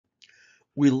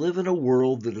We live in a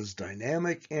world that is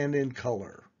dynamic and in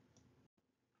color.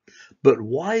 But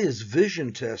why is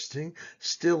vision testing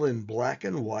still in black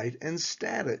and white and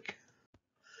static?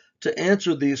 To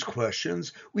answer these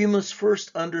questions, we must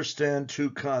first understand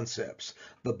two concepts: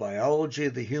 the biology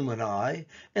of the human eye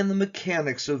and the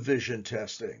mechanics of vision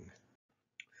testing.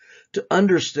 To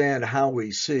understand how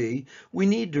we see, we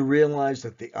need to realize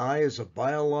that the eye is a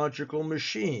biological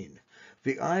machine.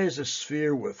 The eye is a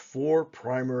sphere with four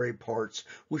primary parts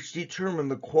which determine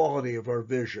the quality of our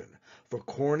vision: the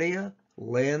cornea,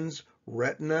 lens,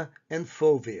 retina, and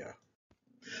fovea.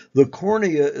 The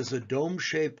cornea is a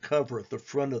dome-shaped cover at the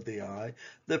front of the eye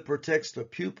that protects the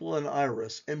pupil and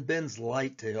iris and bends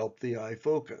light to help the eye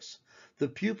focus. The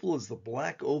pupil is the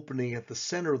black opening at the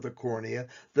center of the cornea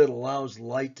that allows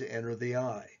light to enter the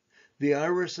eye. The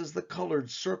iris is the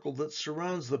colored circle that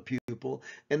surrounds the pupil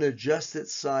and adjusts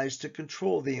its size to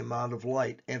control the amount of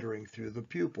light entering through the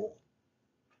pupil.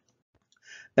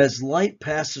 As light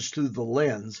passes through the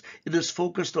lens, it is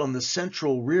focused on the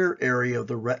central rear area of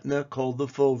the retina called the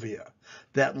fovea.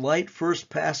 That light first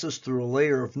passes through a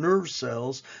layer of nerve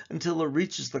cells until it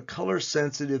reaches the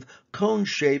color-sensitive,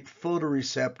 cone-shaped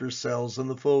photoreceptor cells in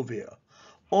the fovea.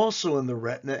 Also in the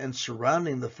retina and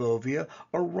surrounding the fovea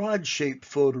are rod-shaped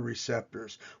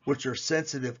photoreceptors, which are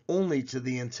sensitive only to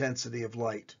the intensity of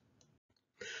light.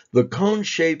 The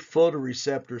cone-shaped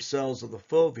photoreceptor cells of the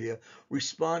fovea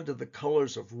respond to the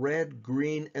colors of red,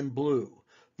 green, and blue.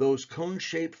 Those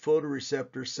cone-shaped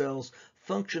photoreceptor cells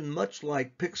function much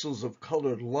like pixels of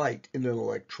colored light in an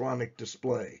electronic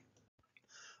display.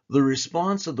 The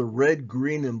response of the red,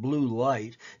 green, and blue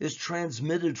light is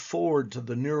transmitted forward to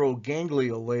the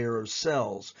neuroganglia layer of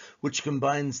cells, which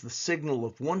combines the signal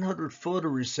of 100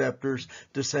 photoreceptors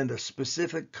to send a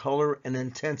specific color and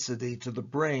intensity to the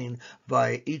brain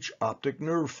via each optic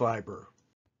nerve fiber.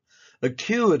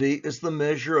 Acuity is the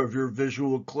measure of your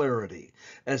visual clarity.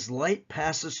 As light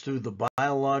passes through the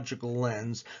biological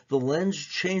lens, the lens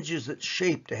changes its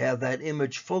shape to have that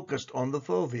image focused on the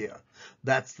fovea.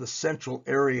 That's the central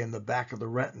area in the back of the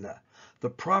retina.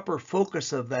 The proper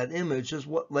focus of that image is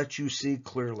what lets you see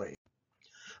clearly.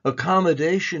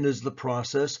 Accommodation is the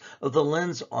process of the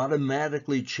lens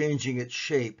automatically changing its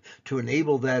shape to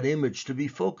enable that image to be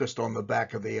focused on the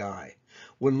back of the eye.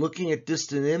 When looking at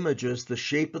distant images, the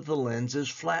shape of the lens is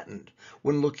flattened.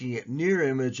 When looking at near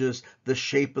images, the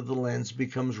shape of the lens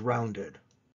becomes rounded.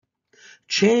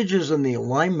 Changes in the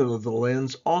alignment of the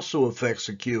lens also affects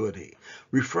acuity.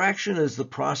 Refraction is the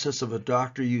process of a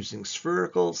doctor using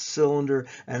spherical, cylinder,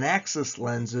 and axis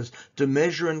lenses to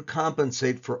measure and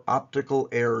compensate for optical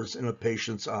errors in a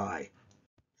patient's eye.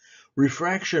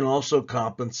 Refraction also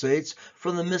compensates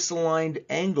for the misaligned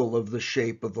angle of the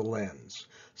shape of the lens.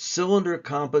 Cylinder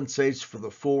compensates for the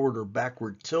forward or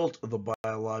backward tilt of the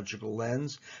biological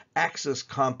lens. Axis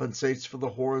compensates for the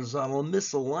horizontal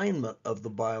misalignment of the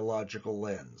biological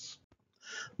lens.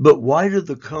 But why do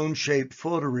the cone-shaped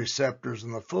photoreceptors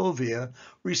in the fovea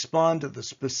respond to the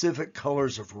specific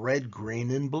colors of red, green,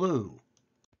 and blue?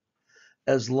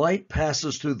 As light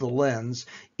passes through the lens,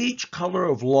 each color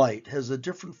of light has a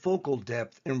different focal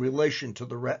depth in relation to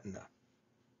the retina.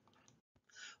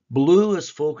 Blue is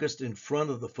focused in front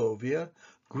of the fovea,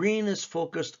 green is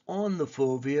focused on the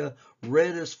fovea,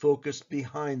 red is focused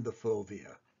behind the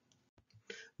fovea.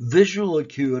 Visual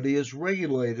acuity is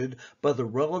regulated by the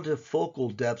relative focal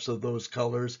depths of those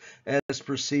colors as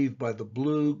perceived by the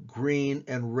blue, green,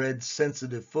 and red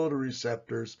sensitive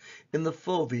photoreceptors in the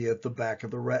fovea at the back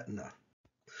of the retina.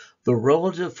 The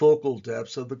relative focal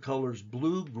depths of the colors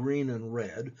blue, green, and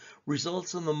red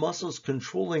results in the muscles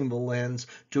controlling the lens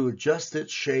to adjust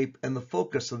its shape and the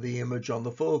focus of the image on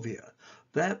the fovea.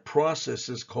 That process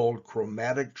is called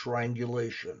chromatic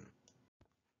triangulation.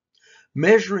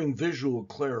 Measuring visual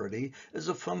clarity is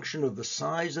a function of the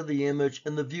size of the image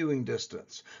and the viewing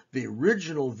distance. The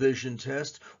original vision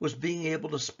test was being able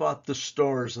to spot the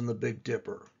stars in the Big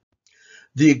Dipper.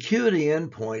 The acuity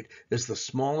endpoint is the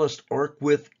smallest arc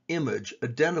width image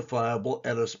identifiable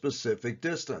at a specific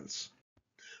distance.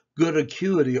 Good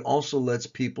acuity also lets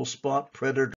people spot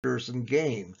predators and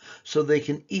game, so they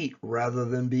can eat rather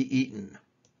than be eaten.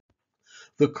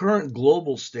 The current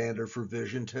global standard for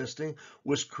vision testing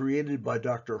was created by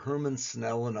Dr. Hermann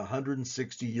Snellen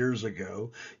 160 years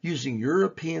ago, using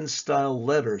European-style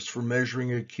letters for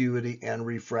measuring acuity and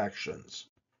refractions.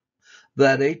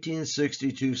 That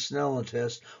 1862 Snellen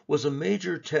test was a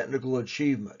major technical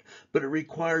achievement, but it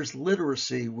requires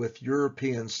literacy with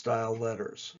European-style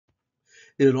letters.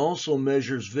 It also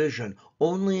measures vision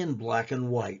only in black and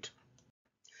white.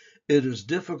 It is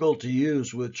difficult to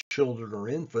use with children or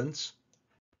infants.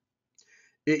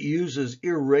 It uses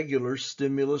irregular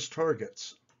stimulus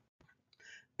targets,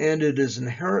 and it is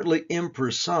inherently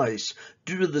imprecise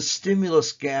due to the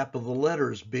stimulus gap of the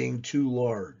letters being too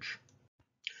large.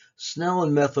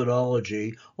 Snellen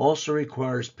methodology also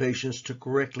requires patients to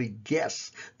correctly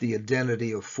guess the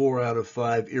identity of 4 out of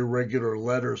 5 irregular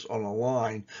letters on a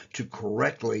line to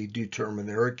correctly determine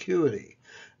their acuity.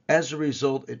 As a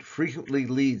result, it frequently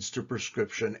leads to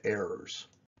prescription errors.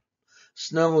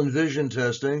 Snellen vision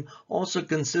testing also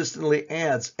consistently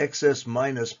adds excess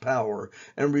minus power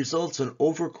and results in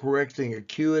overcorrecting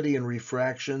acuity and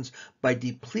refractions by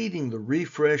depleting the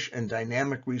refresh and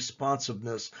dynamic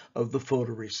responsiveness of the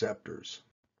photoreceptors.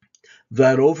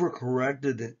 That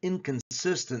overcorrected and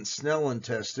inconsistent Snellen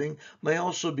testing may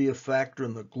also be a factor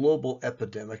in the global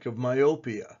epidemic of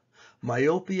myopia.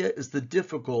 Myopia is the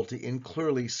difficulty in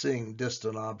clearly seeing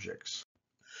distant objects.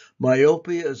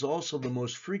 Myopia is also the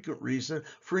most frequent reason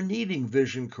for needing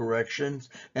vision corrections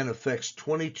and affects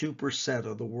 22%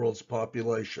 of the world's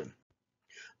population.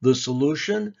 The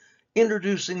solution?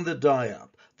 Introducing the Dyop,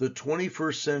 the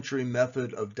 21st century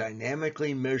method of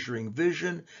dynamically measuring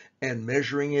vision and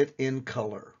measuring it in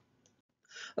color.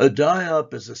 A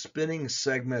Dyop is a spinning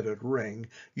segmented ring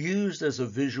used as a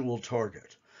visual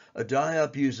target. A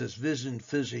Dyop uses vision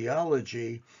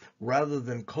physiology rather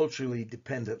than culturally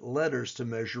dependent letters to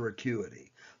measure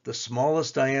acuity. The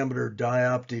smallest diameter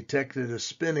Dyop detected as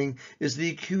spinning is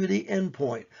the acuity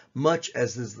endpoint, much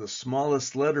as is the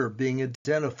smallest letter being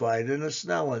identified in a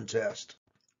Snellen test.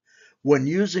 When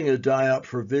using a Dyop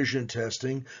for vision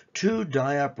testing, 2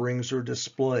 Dyop rings are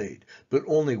displayed, but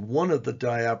only one of the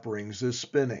Dyop rings is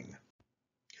spinning.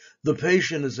 The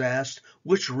patient is asked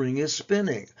which ring is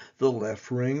spinning, the left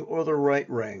ring or the right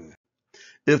ring.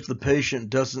 If the patient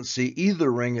doesn't see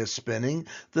either ring as spinning,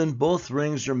 then both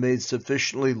rings are made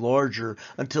sufficiently larger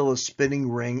until a spinning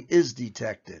ring is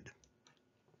detected.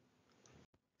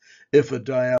 If a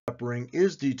Dyop ring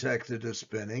is detected as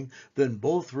spinning, then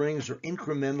both rings are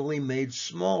incrementally made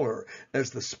smaller as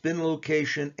the spin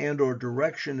location and/or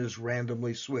direction is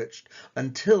randomly switched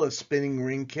until a spinning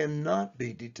ring cannot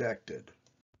be detected.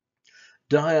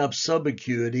 Dyop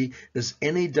subacuity is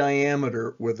any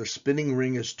diameter where the spinning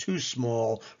ring is too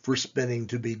small for spinning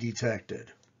to be detected.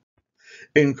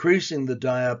 Increasing the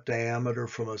Dyop diameter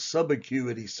from a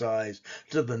subacuity size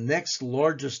to the next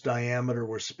largest diameter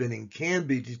where spinning can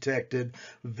be detected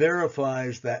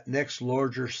verifies that next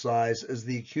larger size as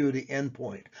the acuity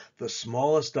endpoint, the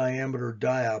smallest diameter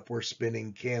Dyop where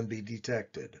spinning can be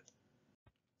detected.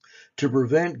 To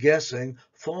prevent guessing,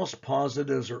 false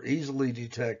positives are easily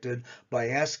detected by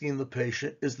asking the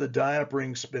patient, is the Dyop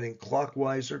ring spinning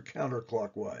clockwise or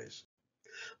counterclockwise?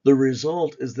 The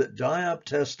result is that Dyop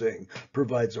testing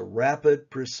provides a rapid,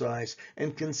 precise,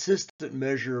 and consistent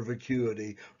measure of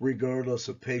acuity regardless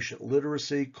of patient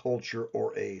literacy, culture,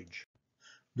 or age.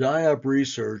 Dyop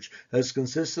research has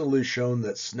consistently shown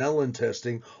that Snellen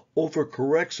testing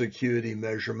overcorrects acuity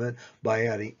measurement by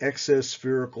adding excess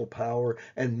spherical power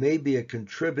and may be a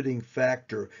contributing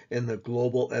factor in the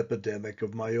global epidemic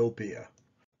of myopia.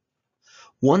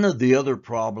 One of the other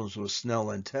problems with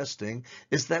Snellen testing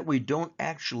is that we don't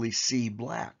actually see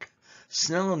black.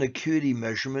 Snellen acuity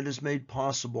measurement is made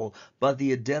possible by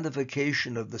the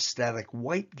identification of the static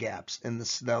white gaps in the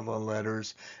Snellen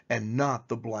letters and not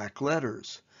the black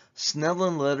letters.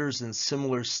 Snellen letters and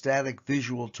similar static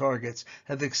visual targets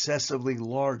have excessively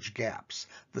large gaps.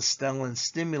 The Snellen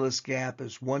stimulus gap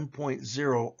is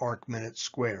 1.0 arc-minute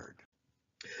squared.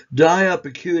 Dyop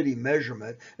acuity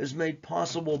measurement is made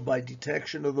possible by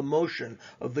detection of the motion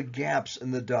of the gaps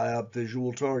in the Dyop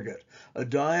visual target. A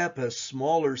Dyop has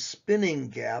smaller spinning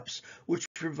gaps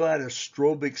which provide a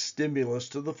strobic stimulus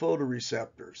to the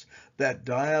photoreceptors. That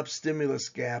Dyop stimulus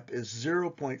gap is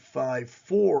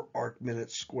 0.54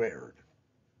 arc-minute squared.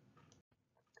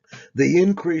 The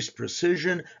increased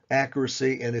precision,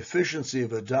 accuracy, and efficiency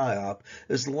of a Dyop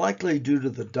is likely due to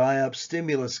the Dyop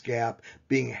stimulus gap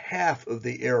being half of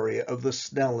the area of the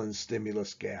Snellen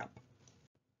stimulus gap.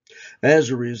 As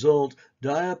a result,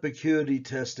 Dyop acuity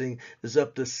testing is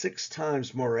up to 6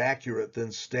 times more accurate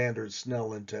than standard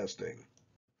Snellen testing.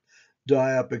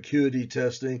 Dyop acuity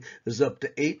testing is up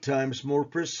to 8 times more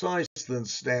precise than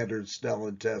standard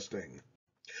Snellen testing.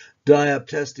 Dyop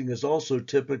testing is also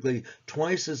typically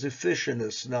twice as efficient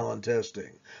as Snellen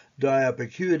testing. Dyop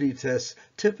acuity tests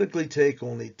typically take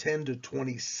only 10 to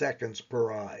 20 seconds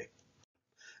per eye.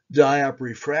 Dyop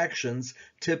refractions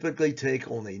typically take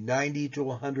only 90 to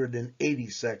 180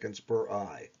 seconds per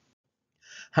eye.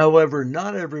 However,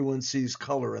 not everyone sees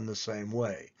color in the same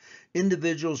way.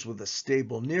 Individuals with a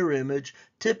stable near image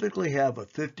typically have a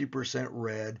 50%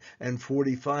 red and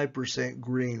 45%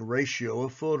 green ratio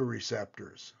of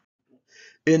photoreceptors.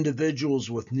 Individuals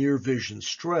with near vision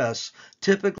stress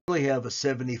typically have a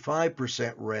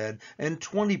 75% red and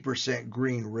 20%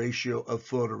 green ratio of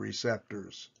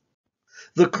photoreceptors.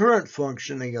 The current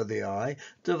functioning of the eye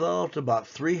developed about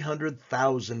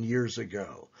 300,000 years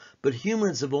ago, but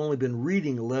humans have only been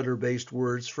reading letter-based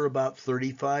words for about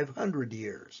 3,500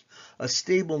 years. A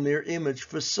stable near image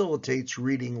facilitates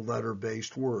reading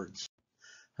letter-based words.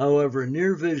 However,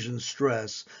 near vision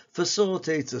stress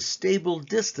facilitates a stable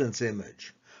distance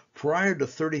image. Prior to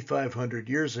 3,500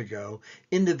 years ago,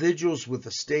 individuals with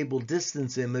a stable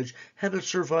distance image had a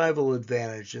survival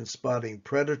advantage in spotting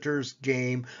predators,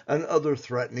 game, and other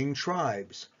threatening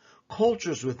tribes.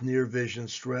 Cultures with near vision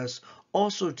stress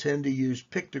also tend to use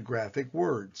pictographic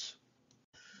words.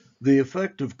 The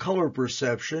effect of color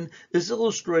perception is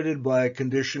illustrated by a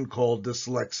condition called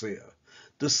dyslexia.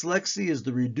 Dyslexia is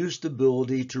the reduced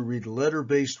ability to read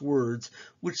letter-based words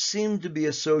which seem to be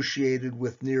associated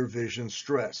with near vision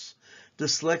stress.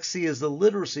 Dyslexia is a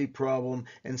literacy problem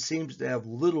and seems to have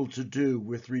little to do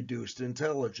with reduced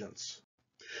intelligence.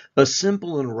 A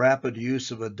simple and rapid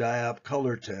use of a Dyop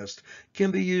color test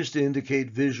can be used to indicate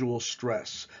visual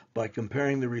stress by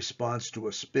comparing the response to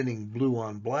a spinning blue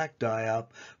on black Dyop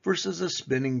versus a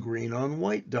spinning green on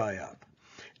white Dyop.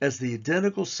 As the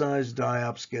identical sized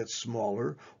Diops get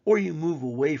smaller or you move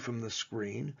away from the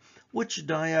screen, which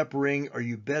Dyop ring are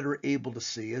you better able to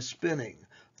see as spinning,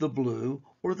 the blue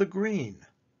or the green?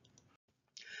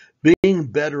 Being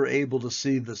better able to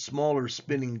see the smaller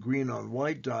spinning green on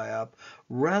white Dyop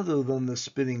rather than the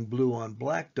spinning blue on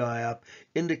black Dyop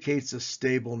indicates a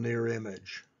stable near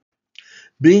image.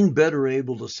 Being better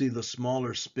able to see the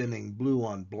smaller spinning blue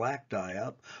on black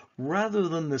Dyop rather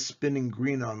than the spinning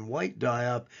green on white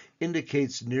Dyop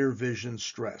indicates near vision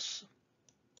stress.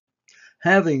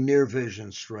 Having near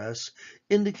vision stress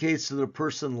indicates that a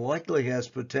person likely has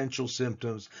potential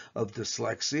symptoms of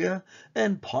dyslexia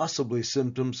and possibly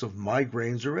symptoms of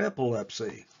migraines or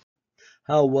epilepsy.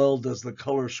 How well does the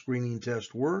color screening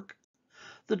test work?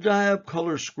 The Dyop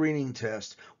color screening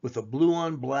test with a blue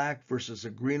on black versus a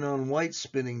green on white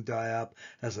spinning Dyop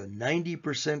has a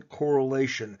 90%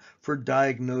 correlation for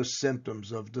diagnosed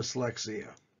symptoms of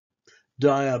dyslexia.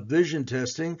 Dyop vision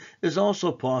testing is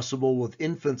also possible with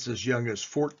infants as young as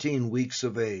 14 weeks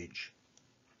of age.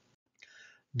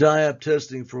 Dyop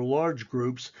testing for large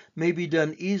groups may be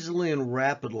done easily and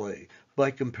rapidly by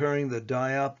comparing the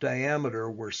Dyop diameter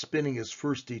where spinning is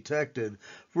first detected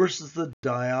versus the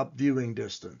Dyop viewing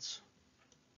distance.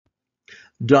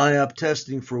 Dyop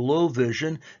testing for low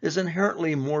vision is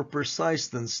inherently more precise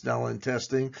than Snellen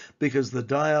testing because the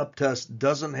Dyop test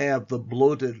doesn't have the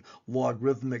bloated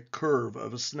logarithmic curve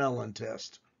of a Snellen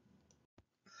test.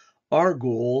 Our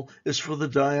goal is for the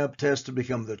Dyop test to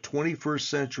become the 21st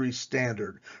century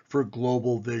standard for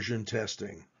global vision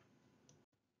testing.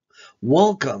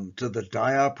 Welcome to the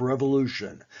Dyop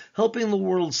revolution, helping the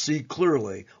world see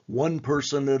clearly, one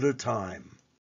person at a time.